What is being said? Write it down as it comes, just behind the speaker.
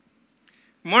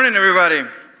Morning, everybody.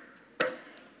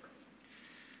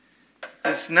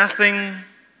 There's nothing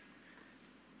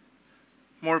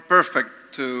more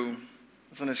perfect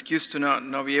as an excuse to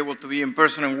not be able to be in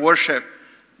person and worship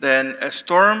than a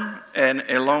storm and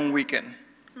a long weekend.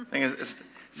 I think it's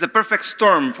the perfect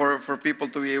storm for people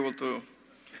to be able to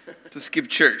skip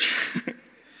church.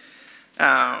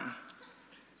 So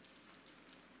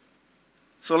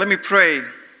let me pray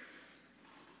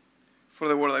for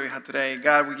the word that we had today.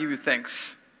 God, we give you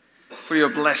thanks for your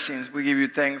blessings. We give you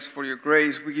thanks for your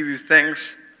grace. We give you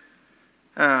thanks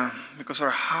because our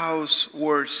house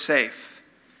was safe.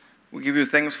 We give you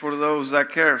thanks for those that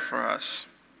care for us.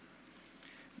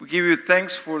 We give you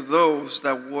thanks for those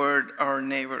that were our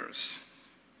neighbors.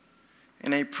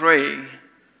 And I pray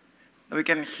that we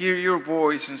can hear your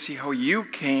voice and see how you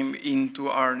came into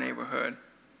our neighborhood.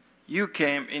 You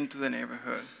came into the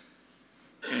neighborhood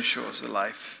and show us the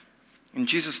life. In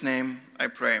Jesus' name, I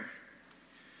pray.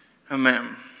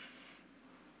 Amen.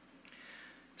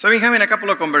 So I've been having a couple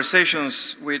of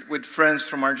conversations with friends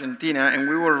from Argentina, and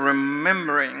we were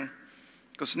remembering,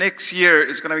 because next year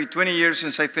is going to be 20 years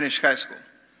since I finished high school.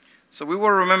 So we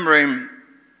were remembering,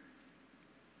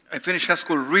 I finished high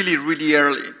school really, really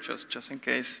early, just in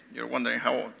case you're wondering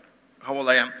how old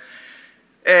I am.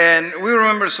 And we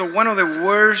remember, so one of the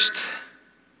worst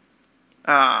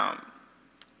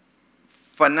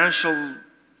financial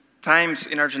times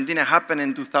in Argentina happened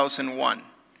in 2001.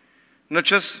 Not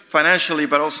just financially,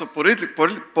 but also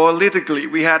politically.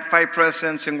 We had 5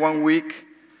 presidents in 1 week.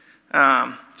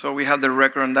 So we have the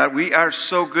record on that. We are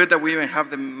so good that we even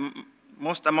have the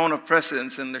most amount of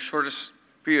presidents in the shortest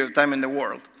period of time in the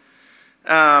world.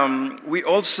 Our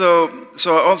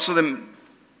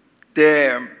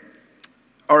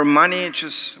money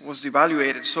just was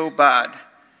devaluated so bad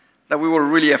that we were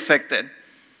really affected.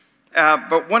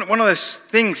 But one of the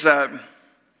things that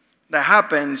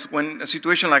happens when a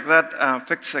situation like that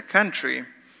affects a country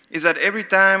is that every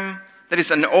time there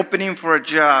is an opening for a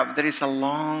job, there is a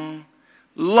long,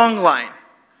 long line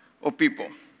of people.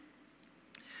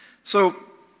 So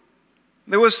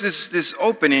there was this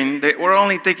opening. They were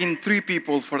only taking 3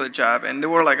 people for the job, and there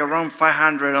were like around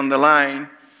 500 on the line.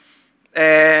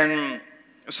 And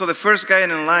so the first guy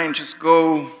in the line just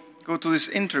go to this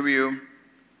interview.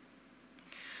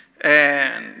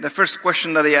 And the first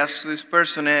question that they ask to this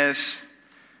person is,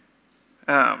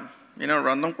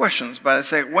 random questions. But they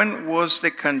say, when was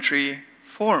the country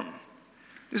formed?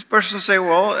 This person say,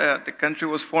 the country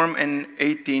was formed in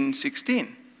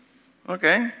 1816.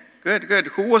 Okay, good.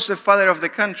 Who was the father of the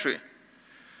country?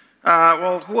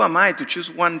 Who am I to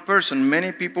choose one person?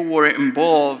 Many people were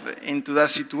involved into that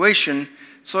situation.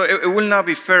 So it will not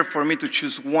be fair for me to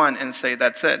choose one and say,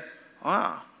 that's it.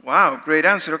 Wow, great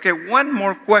answer. Okay, one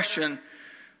more question.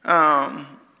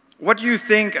 What do you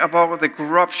think about the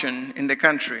corruption in the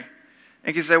country?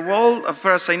 And he said, as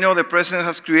far as I know, the president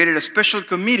has created a special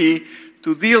committee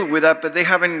to deal with that, but they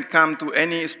haven't come to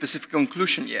any specific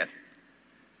conclusion yet.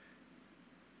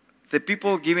 The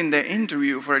people giving the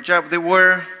interview for a job, they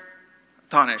were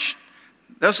astonished.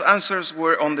 Those answers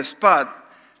were on the spot.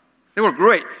 They were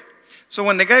great. So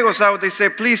when the guy goes out, they say,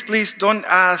 please, don't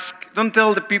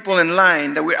tell the people in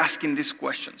line that we're asking these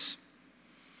questions.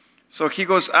 So he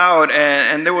goes out,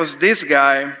 and there was this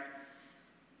guy,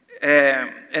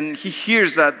 and he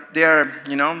hears that they are,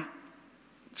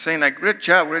 saying like, great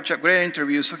job, great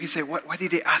interview. So he said, what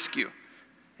did they ask you?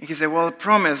 And he said, I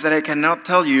promise that I cannot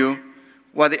tell you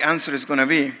what the answer is going to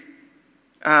be,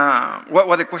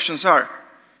 what the questions are.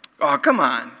 Oh, come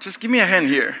on, just give me a hand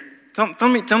here. Tell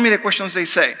me the questions they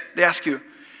ask you.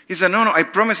 He said, no, I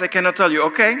promise I cannot tell you.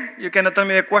 Okay, you cannot tell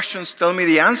me the questions, tell me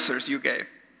the answers you gave.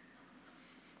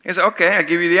 He said, okay, I'll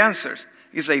give you the answers.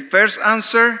 He said, first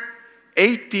answer,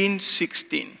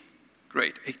 1816.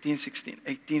 Great,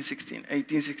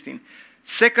 1816.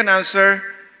 Second answer,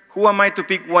 who am I to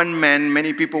pick one man?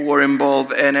 Many people were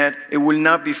involved in it. It will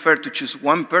not be fair to choose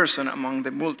one person among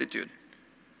the multitude.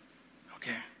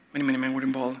 Okay, many men were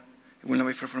involved. It will not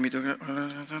be fair for me to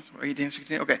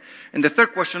 1816. Okay. And the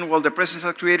third question, the president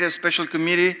has created a special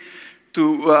committee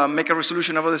to make a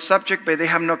resolution about the subject, but they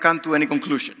have not come to any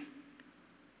conclusion.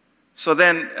 So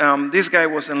then this guy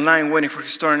was in line waiting for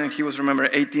his turn, and he was, remember,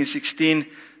 1816.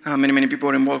 Many people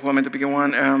were involved who were meant to pick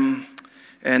one,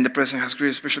 and the president has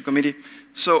created a special committee.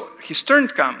 So his turn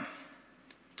come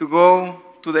to go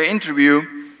to the interview,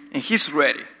 and he's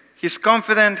ready. He's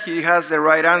confident. He has the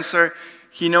right answer.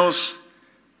 He knows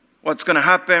what's going to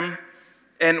happen.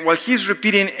 And while he's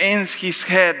repeating in his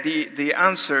head the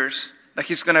answers that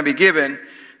he's going to be given,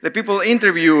 the people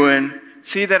interviewing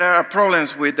see that there are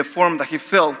problems with the form that he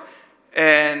filled,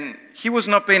 and he was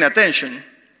not paying attention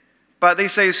But they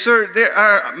say, sir, there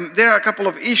are a couple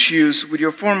of issues with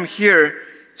your form here,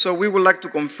 so we would like to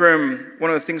confirm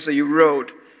one of the things that you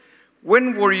wrote.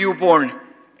 When were you born?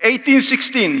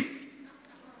 1816.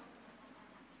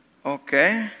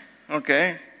 Okay.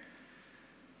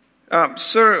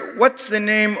 Sir, what's the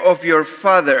name of your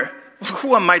father?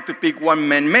 Who am I to pick one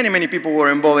man? Many people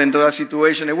were involved into that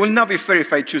situation. It will not be fair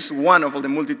if I choose one of all the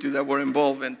multitude that were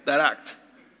involved in that act.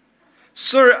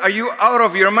 Sir, are you out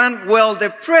of your mind? Well, the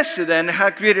president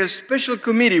had created a special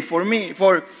committee for me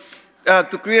to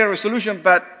create a resolution,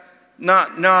 but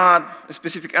not a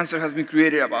specific answer has been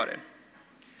created about it.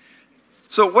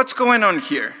 So what's going on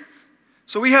here?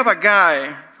 So we have a guy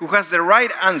who has the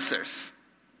right answers.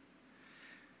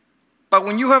 But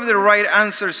when you have the right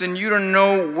answers and you don't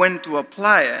know when to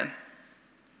apply it,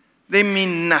 they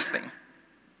mean nothing.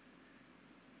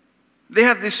 They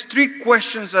had these 3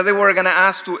 questions that they were going to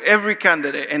ask to every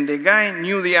candidate, and the guy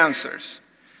knew the answers.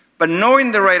 But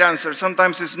knowing the right answer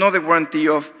sometimes is not a guarantee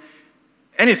of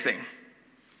anything.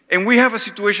 And we have a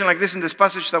situation like this in this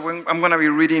passage that I'm going to be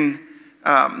reading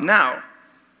now.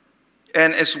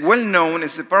 And it's well known,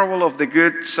 it's the parable of the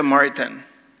Good Samaritan.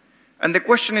 And the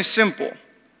question is simple,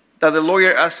 that the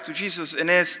lawyer asked to Jesus, and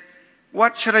is,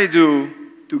 what shall I do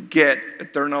to get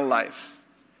eternal life?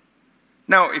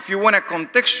 Now, if you want to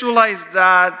contextualize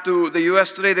that to the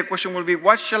U.S. today, the question will be,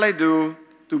 what shall I do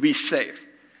to be saved?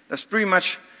 That's pretty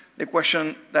much the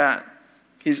question that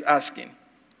he's asking.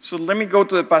 So let me go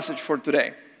to the passage for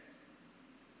today.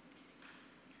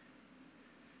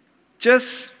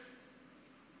 Just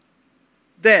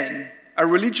then, a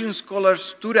religion scholar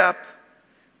stood up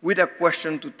with a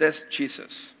question to test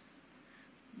Jesus.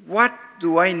 What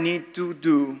do I need to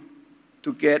do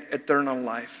to get eternal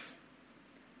life?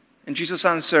 And Jesus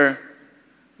answered,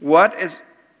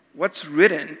 what's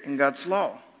written in God's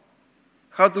law?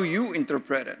 How do you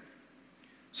interpret it?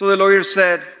 So the lawyer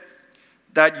said,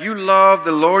 that you love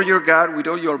the Lord your God with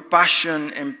all your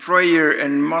passion and prayer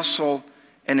and muscle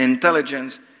and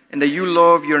intelligence, and that you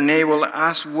love your neighbor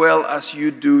as well as you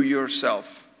do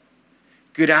yourself.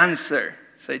 Good answer,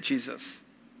 said Jesus.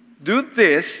 Do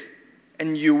this,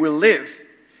 and you will live.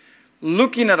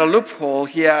 Looking for a loophole,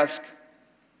 he asked,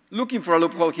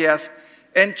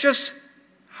 and just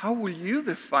how will you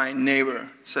define neighbor,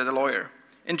 said the lawyer.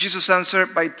 And Jesus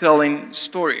answered by telling a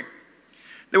story.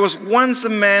 There was once a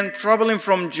man traveling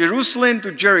from Jerusalem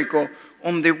to Jericho.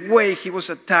 On the way, he was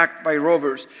attacked by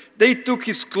robbers. They took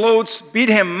his clothes, beat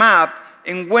him up,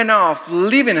 and went off,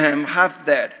 leaving him half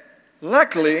dead.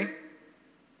 Luckily,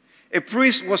 a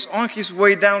priest was on his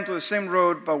way down to the same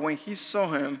road, but when he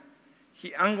saw him,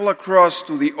 he angled across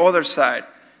to the other side.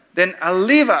 Then a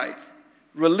Levite,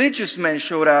 religious man,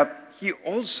 showed up. He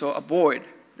also avoided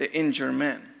the injured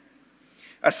man.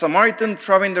 A Samaritan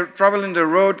traveling the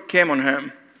road came on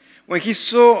him. When he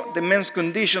saw the man's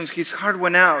conditions, his heart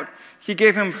went out. He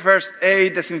gave him first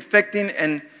aid, disinfecting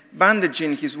and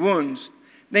bandaging his wounds.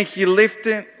 Then he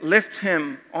lifted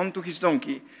him onto his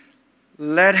donkey,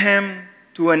 led him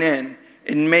to an inn,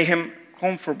 and made him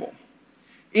comfortable.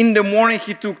 In the morning,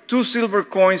 he took 2 silver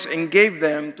coins and gave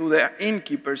them to the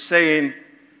innkeeper, saying,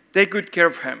 "Take good care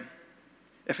of him.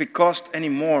 If it costs any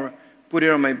more, put it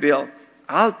on my bill.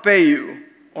 I'll pay you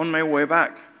on my way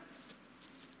back."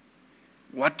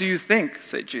 "What do you think?"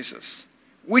 said Jesus.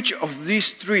 "Which of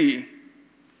these 3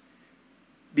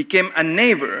 became a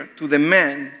neighbor to the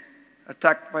man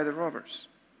attacked by the robbers?"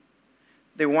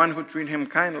 "The one who treated him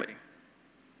kindly,"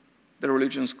 the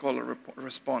religion scholar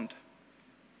responded.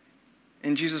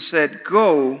 And Jesus said,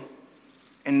 "Go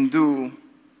and do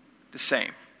the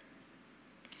same."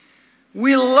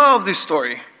 We love this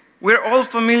story. We're all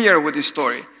familiar with this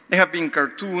story. There have been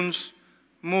cartoons,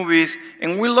 movies,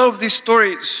 and we love this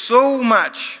story so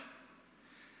much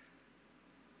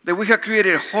that we have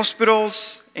created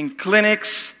hospitals and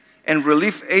clinics and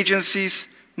relief agencies,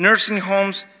 nursing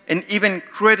homes, and even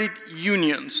credit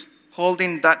unions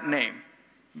holding that name,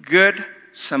 Good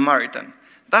Samaritan.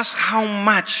 That's how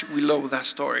much we love that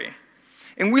story.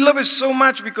 And we love it so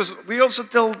much because we also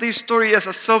tell this story as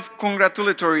a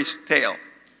self-congratulatory tale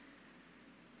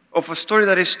of a story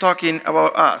that is talking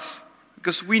about us,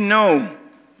 because we know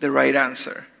the right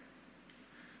answer.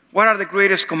 What are the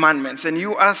greatest commandments? And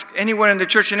you ask anyone in the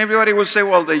church, and everybody will say,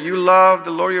 well, that you love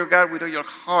the Lord your God with all your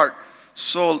heart,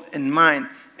 soul, and mind,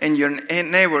 and your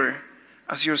neighbor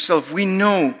as yourself. We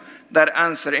know that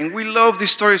answer. And we love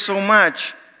this story so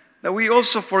much that we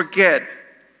also forget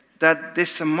that the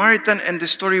Samaritan and the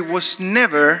story was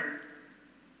never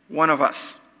one of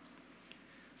us.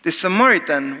 The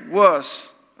Samaritan was,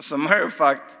 as a matter of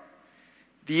fact,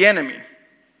 the enemy.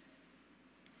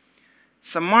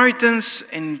 Samaritans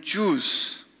and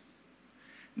Jews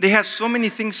They had so many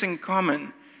things in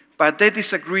common, but they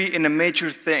disagree in a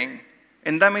major thing.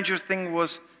 And that major thing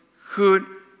was who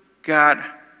God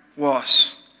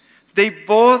was. They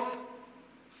both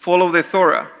follow the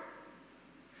Torah,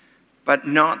 but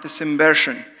not the same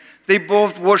version. They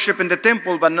both worship in the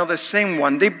temple, but not the same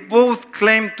one. They both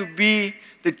claim to be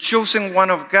the chosen one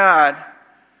of God,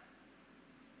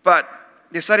 but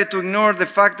decided to ignore the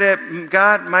fact that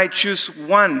God might choose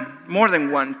more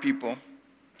than one people.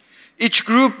 Each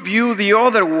group viewed the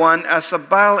other one as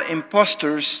vile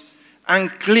impostors,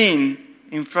 unclean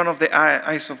in front of the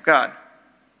eyes of God.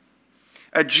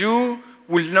 A Jew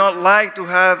would not like to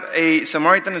have a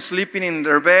Samaritan sleeping in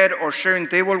their bed or sharing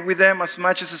table with them as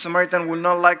much as a Samaritan would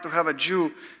not like to have a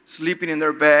Jew sleeping in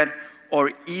their bed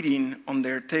or eating on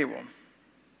their table.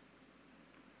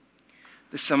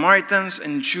 The Samaritans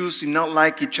and Jews did not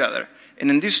like each other. And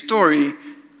in this story,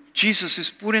 Jesus is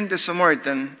putting the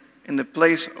Samaritan in the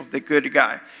place of the good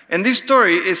guy. And this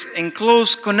story is in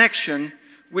close connection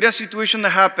with a situation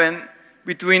that happened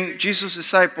between Jesus'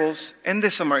 disciples and the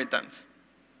Samaritans.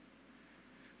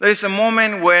 There is a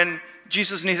moment when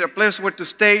Jesus needs a place where to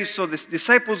stay, so the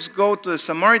disciples go to the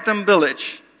Samaritan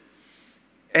village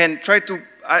and try to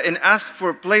and ask for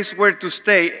a place where to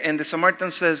stay, and the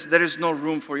Samaritan says, there is no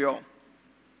room for you all.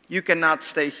 You cannot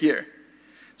stay here.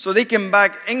 So they came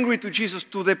back angry to Jesus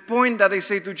to the point that they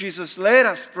say to Jesus, let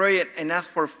us pray and ask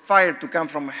for fire to come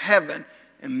from heaven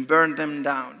and burn them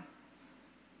down.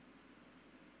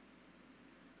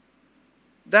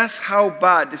 That's how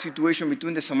bad the situation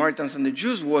between the Samaritans and the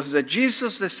Jews was, that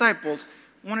Jesus' disciples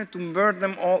wanted to burn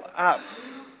them all up.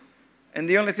 And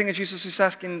the only thing that Jesus is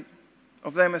asking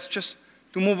of them is just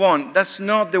to move on. That's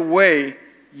not the way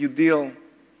you deal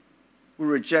with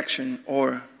rejection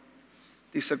or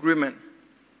disagreement.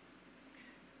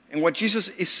 And what Jesus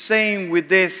is saying with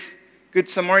this Good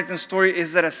Samaritan story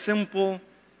is that a simple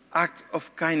act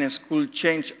of kindness could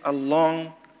change a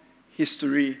long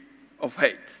history of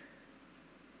hate.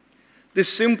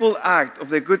 This simple act of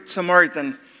the Good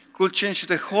Samaritan could change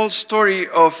the whole story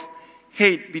of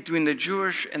hate between the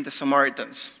Jewish and the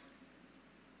Samaritans.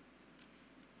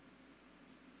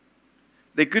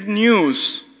 The good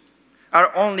news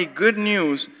are only good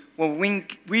news when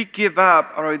we give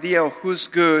up our idea of who's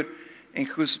good and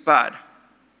who's bad.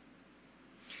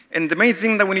 And the main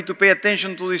thing that we need to pay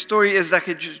attention to this story is that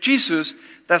Jesus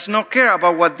does not care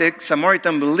about what the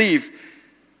Samaritan believes.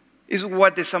 It's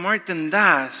what the Samaritan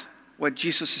does, what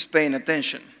Jesus is paying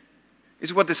attention.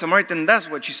 It's what the Samaritan does,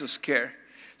 what Jesus cares.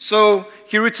 So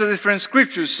he reads a different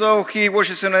scripture. So he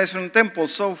worships in a different temple.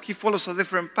 So he follows a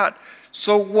different path.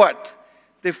 So what?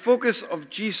 The focus of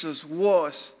Jesus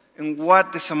was in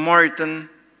what the Samaritan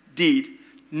did,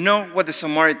 not what the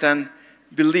Samaritan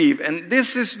believed. And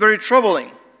this is very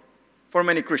troubling for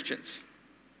many Christians.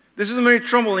 This is very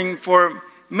troubling for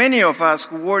many of us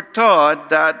who were taught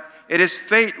that it is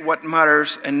faith what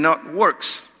matters and not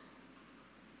works.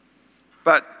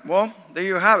 But, well, there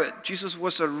you have it. Jesus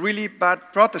was a really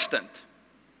bad Protestant.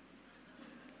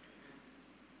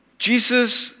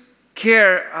 Jesus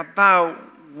cared about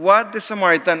what the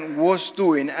Samaritan was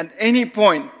doing. At any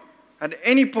point,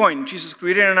 Jesus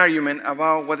created an argument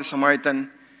about what the Samaritan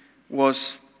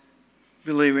was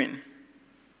believing.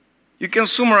 You can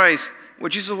summarize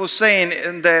what Jesus was saying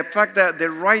in the fact that the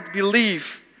right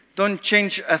belief don't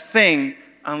change a thing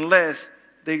unless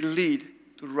they lead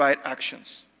to right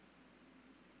actions.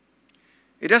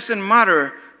 It doesn't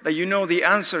matter that you know the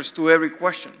answers to every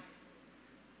question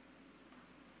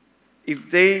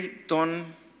if they don't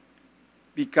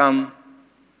become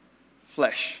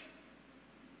flesh.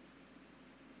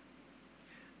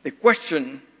 The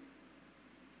question,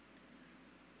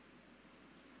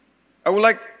 I would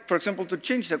like, for example, to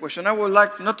change the question. I would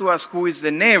like not to ask who is the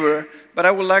neighbor, but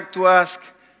I would like to ask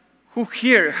who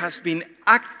here has been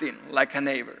acting like a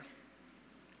neighbor.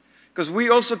 Because we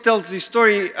also tell this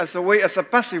story as a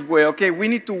passive way. Okay, we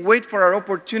need to wait for our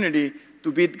opportunity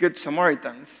to be good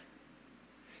Samaritans.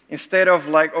 Instead of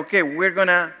like, okay, we're going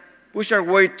to push our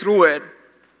way through it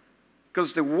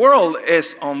because the world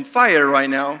is on fire right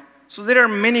now. So there are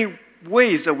many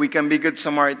ways that we can be good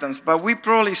Samaritans. But we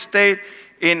probably stayed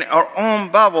in our own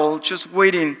bubble just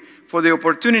waiting for the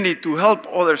opportunity to help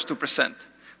others to present.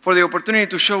 For the opportunity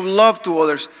to show love to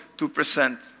others to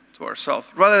present to ourselves.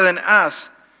 Rather than us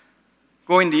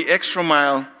going the extra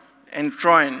mile and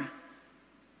trying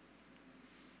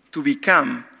to be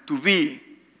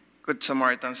good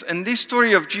Samaritans. And this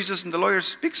story of Jesus and the lawyer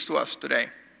speaks to us today.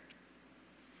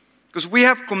 Because we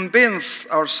have convinced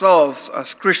ourselves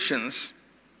as Christians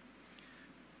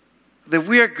that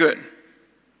we are good,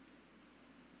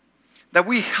 that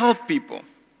we help people,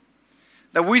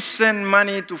 that we send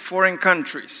money to foreign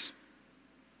countries.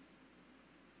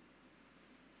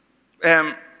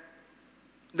 The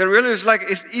reality is like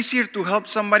it's easier to help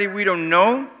somebody we don't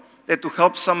know than to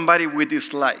help somebody we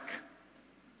dislike.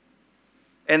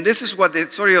 And this is what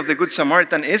the story of the Good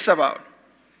Samaritan is about.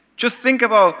 Just think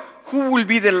about who will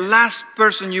be the last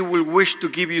person you will wish to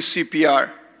give you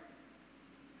CPR.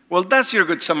 Well, that's your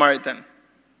Good Samaritan.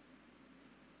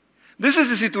 This is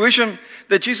the situation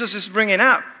that Jesus is bringing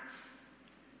up.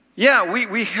 Yeah,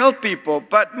 we help people,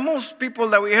 but most people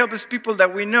that we help is people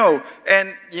that we know.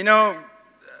 And,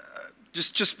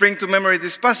 just bring to memory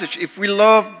this passage. If we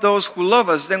love those who love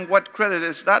us, then what credit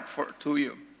is that to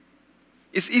you?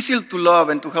 It's easy to love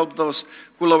and to help those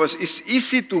who love us. It's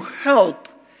easy to help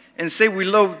and say we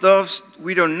love those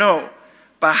we don't know.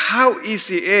 But how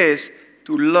easy it is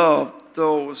to love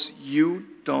those you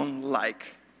don't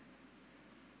like?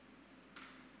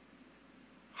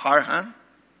 Hard, huh?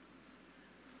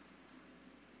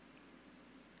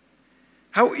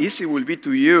 How easy will it be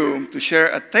to you to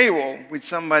share a table with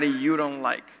somebody you don't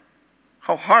like?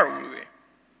 How hard will it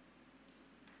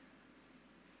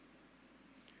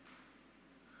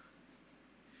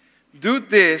be? Do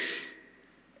this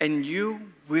and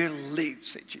you will live,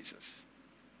 said Jesus.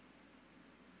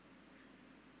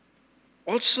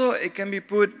 Also, it can be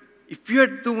put, if you're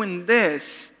doing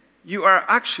this, you are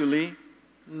actually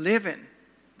living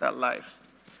that life.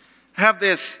 I have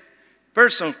this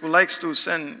person who likes to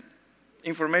send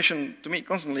information to me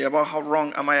constantly about how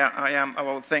wrong I am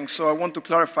about things. So I want to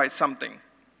clarify something.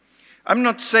 I'm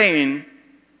not saying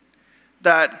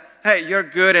that, hey, you're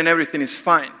good and everything is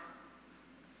fine.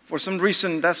 For some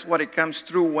reason, that's what it comes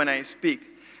through when I speak.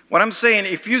 What I'm saying,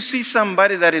 if you see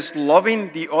somebody that is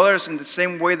loving the others in the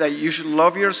same way that you should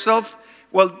love yourself,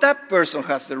 well, that person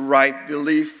has the right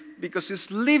belief because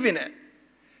he's living it.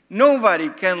 Nobody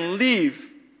can live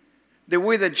the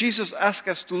way that Jesus asked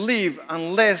us to live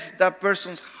unless that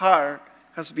person's heart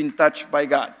has been touched by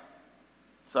God.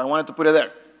 So I wanted to put it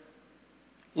there.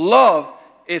 Love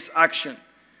is action.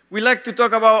 We like to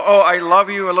talk about, oh, I love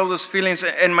you, I love those feelings.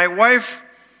 And my wife,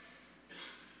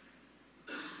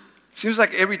 seems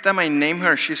like every time I name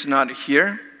her, she's not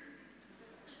here.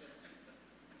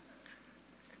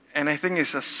 And I think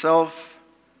it's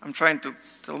I'm trying to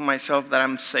tell myself that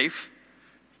I'm safe.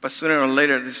 But sooner or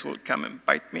later, this will come and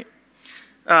bite me.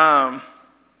 But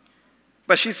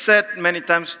she said many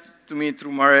times to me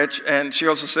through marriage, and she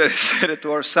also said it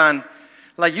to our son,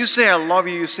 like you say I love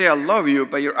you,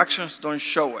 but your actions don't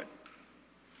show it.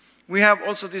 We have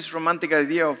also this romantic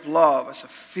idea of love as a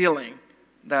feeling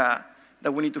that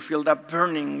we need to feel, that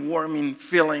burning, warming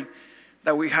feeling,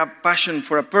 that we have passion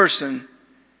for a person,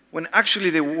 when actually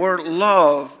the word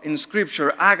love in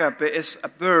Scripture, agape, is a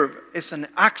verb, it's an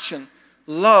action.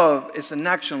 Love is an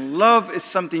action. Love is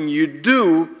something you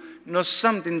do, not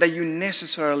something that you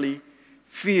necessarily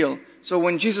feel. So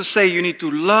when Jesus says you need to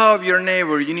love your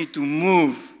neighbor, you need to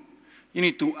move, you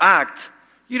need to act.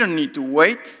 You don't need to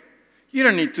wait. You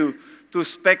don't need to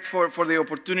expect for the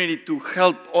opportunity to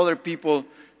help other people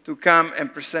to come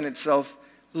and present itself.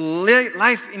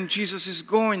 Life in Jesus is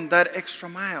going that extra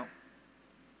mile.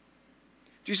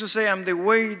 Jesus said, I'm the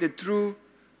way, the truth,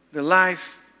 the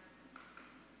life.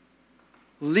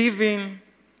 Living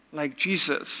like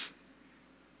Jesus,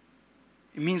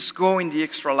 it means going the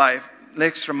extra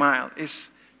mile. It's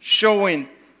showing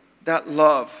that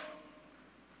love.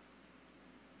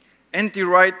 N.T.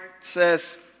 Wright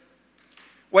says,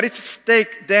 what is at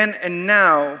stake then and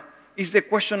now is the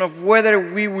question of whether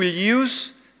we will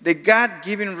use the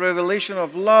God-given revelation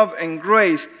of love and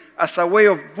grace as a way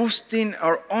of boosting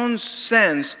our own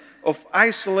sense of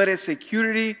isolated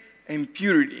security and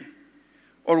purity,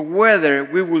 or whether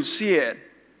we will see it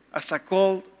as a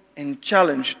call and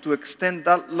challenge to extend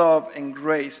that love and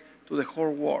grace to the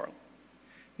whole world.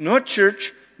 No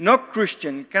church, no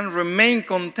Christian can remain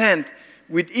content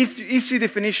with easy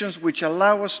definitions which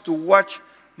allow us to watch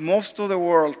most of the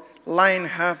world lying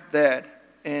half dead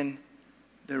in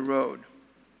the road.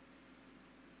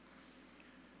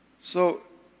 So,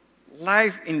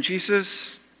 life in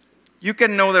Jesus, you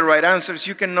can know the right answers,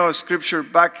 you can know Scripture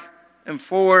back and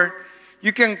forward,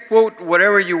 you can quote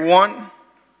whatever you want,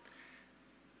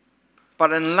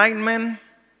 but enlightenment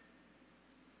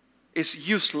is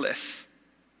useless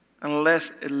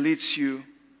unless it leads you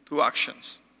to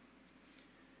actions.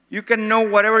 You can know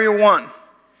whatever you want.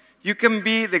 You can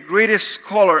be the greatest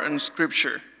scholar in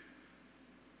Scripture.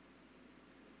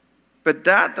 But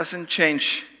that doesn't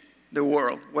change the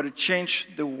world. What it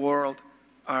changed the world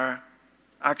are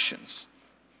actions.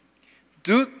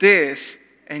 Do this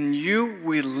and you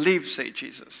will live, say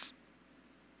Jesus.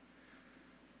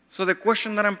 So the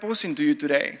question that I'm posing to you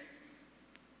today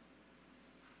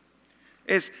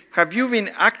is, have you been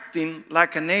acting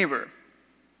like a neighbor?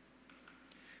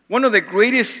 One of the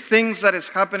greatest things that is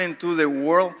happening to the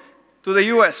world, to the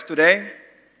U.S. today,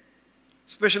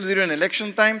 especially during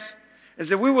election times, is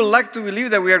that we would like to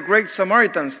believe that we are great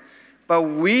Samaritans, but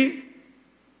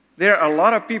there are a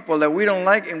lot of people that we don't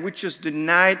like, and we just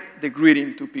denied the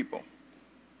greeting to people.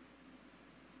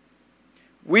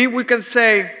 We can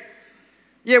say,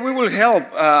 yeah, we will help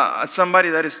somebody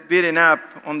that is beaten up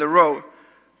on the road,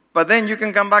 but then you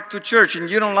can come back to church and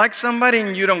you don't like somebody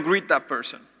and you don't greet that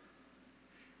person.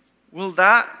 Will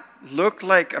that look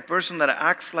like a person that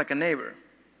acts like a neighbor?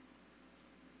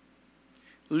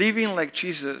 Living like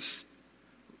Jesus,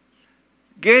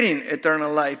 getting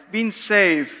eternal life, being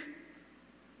saved,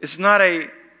 is not a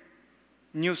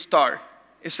new start.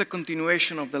 It's a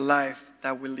continuation of the life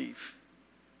that we live.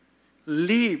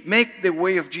 Make the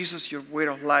way of Jesus your way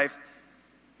of life,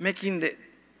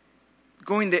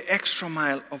 going the extra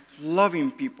mile of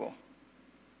loving people.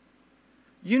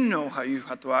 You know how you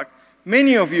have to act.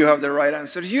 Many of you have the right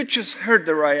answer. You just heard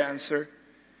the right answer.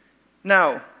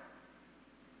 Now,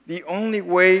 the only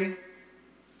way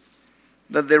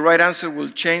that the right answer will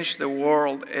change the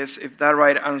world is if that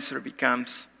right answer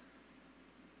becomes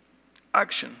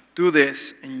action. Do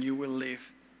this and you will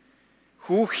live.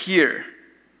 Who here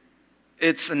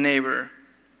is a neighbor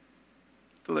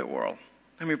to the world?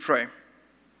 Let me pray.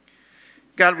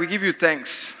 God, we give you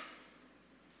thanks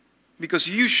because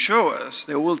you show us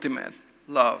the ultimate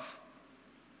love.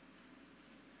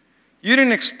 You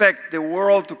didn't expect the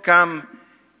world to come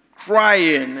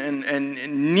crying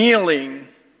and kneeling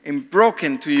and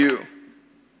broken to you.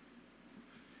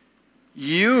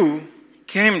 You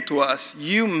came to us.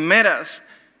 You met us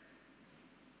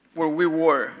where we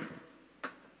were.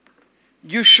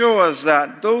 You show us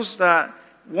that those that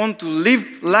want to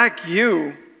live like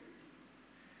you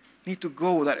need to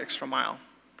go that extra mile.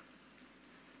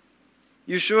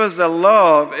 You show us that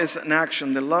love is an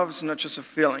action. The love is not just a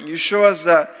feeling. You show us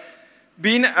that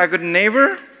being a good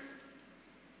neighbor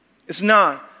is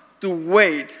not to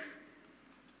wait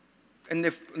in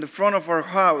the front of our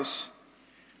house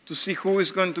to see who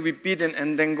is going to be beaten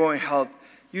and then go and help.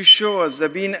 You show us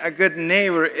that being a good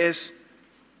neighbor is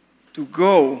to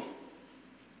go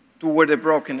to where the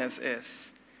brokenness is,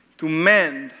 to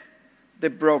mend the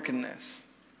brokenness,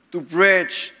 to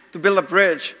build a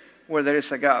bridge where there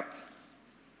is a gap.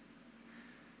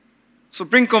 So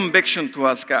bring conviction to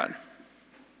us, God.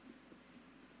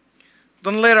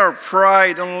 Don't let our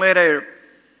pride, don't let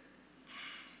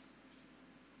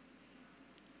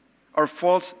our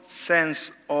false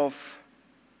sense of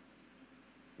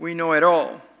we know it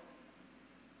all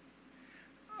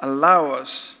allow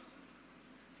us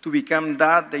to become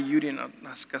that you did not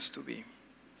ask us to be.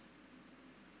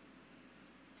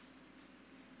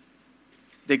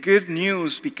 The good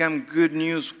news become good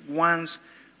news once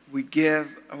we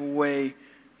give away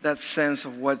that sense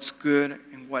of what's good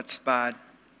and what's bad.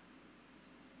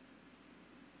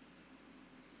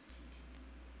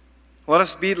 Let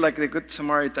us be like the Good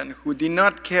Samaritan who did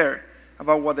not care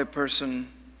about what the person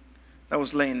that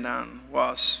was laying down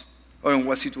was or in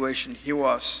what situation he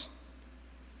was.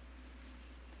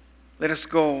 Let us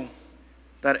go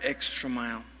that extra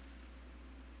mile.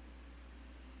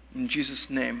 In Jesus'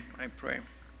 name I pray.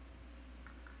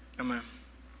 Amen.